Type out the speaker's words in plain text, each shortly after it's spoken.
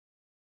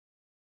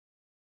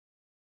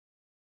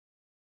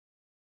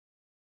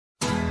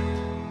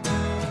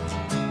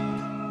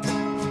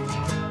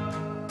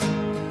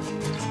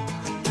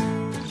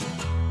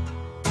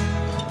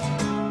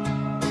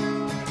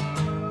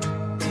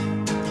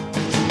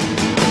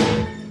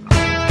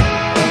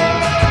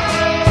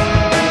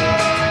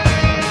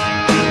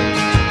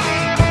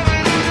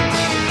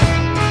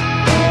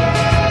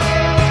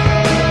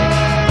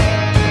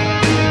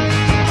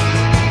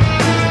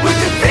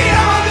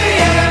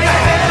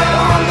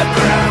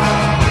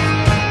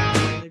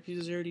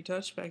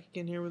iTouch, back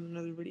again here with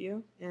another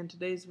video, and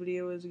today's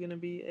video is going to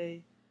be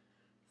a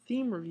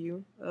theme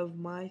review of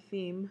my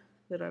theme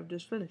that I've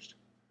just finished.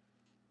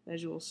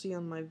 As you will see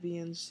on my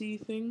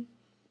VNC thing,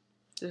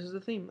 this is the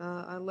theme.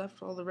 I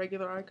left all the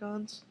regular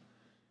icons,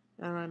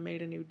 and I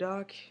made a new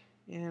dock,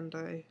 and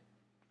I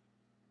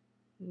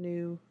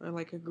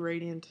like a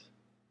gradient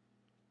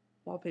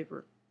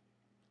wallpaper.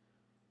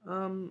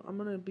 I'm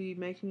going to be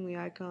making the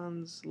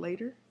icons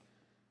later,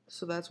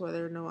 so that's why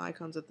there are no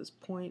icons at this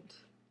point.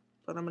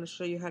 But I'm going to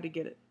show you how to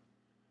get it.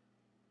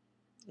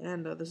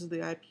 And this is the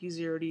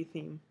IP0D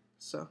theme.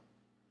 So,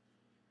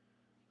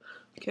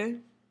 okay.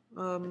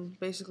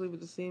 Basically with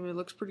the theme, it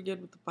looks pretty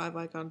good with the 5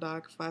 icon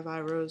dock, 5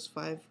 arrows,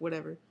 5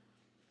 whatever.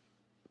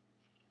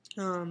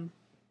 I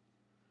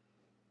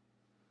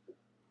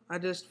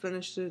just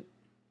finished it.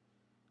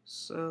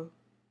 So,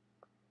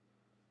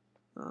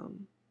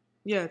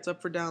 yeah, it's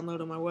up for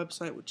download on my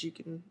website, which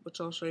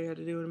I'll show you how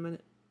to do in a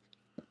minute.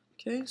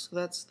 Okay, so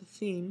that's the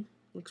theme.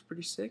 Looks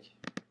pretty sick.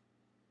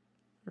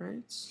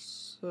 Alright,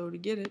 so to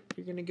get it,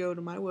 you're going to go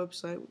to my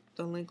website.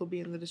 The link will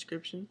be in the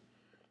description.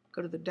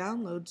 Go to the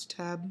Downloads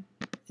tab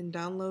and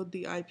download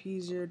the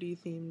IP0D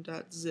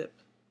theme.zip.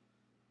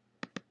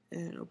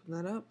 And open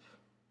that up.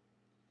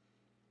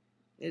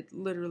 It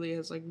literally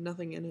has like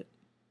nothing in it.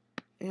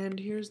 And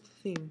here's the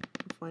theme.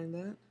 You'll find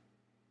that.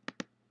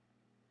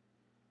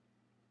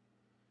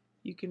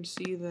 You can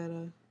see that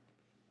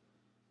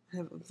I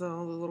have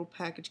all the little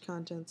package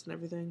contents and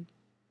everything.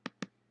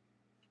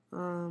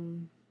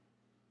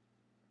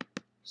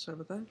 Sorry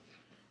about that.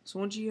 So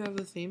once you have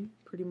the theme,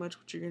 pretty much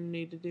what you're going to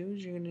need to do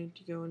is you're going to need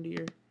to go into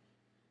your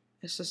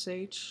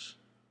SSH,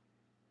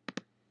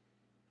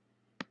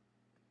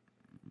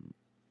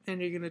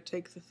 and you're going to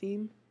take the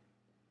theme,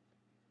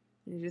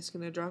 and you're just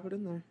going to drop it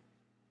in there.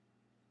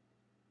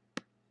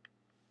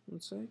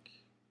 One sec.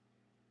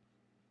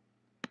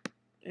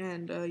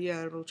 And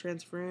yeah, it'll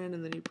transfer in,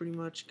 and then you pretty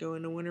much go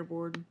into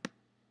Winterboard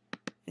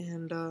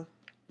and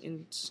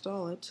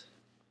install it.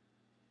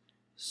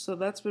 So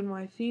that's been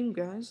my theme,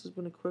 guys. It's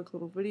been a quick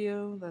little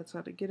video. That's how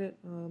to get it.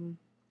 I'm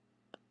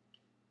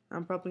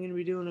probably going to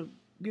be doing a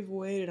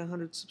giveaway at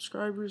 100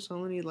 subscribers. I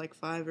only need like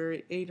 5 or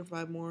 8 or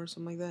 5 more or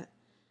something like that.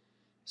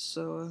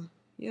 So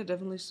yeah,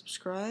 definitely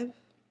subscribe.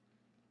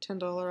 $10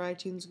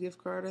 iTunes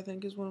gift card, I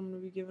think, is what I'm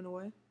going to be giving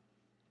away.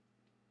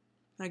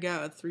 I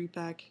got a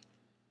 3-pack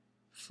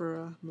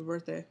for my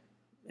birthday,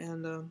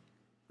 and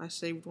I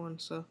saved one,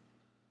 so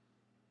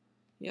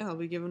yeah, I'll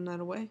be giving that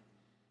away.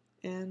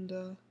 And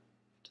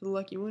to the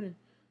lucky winner.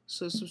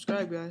 So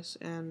subscribe, guys,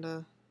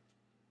 and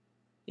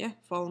yeah,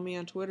 follow me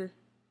on Twitter.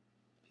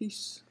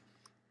 Peace.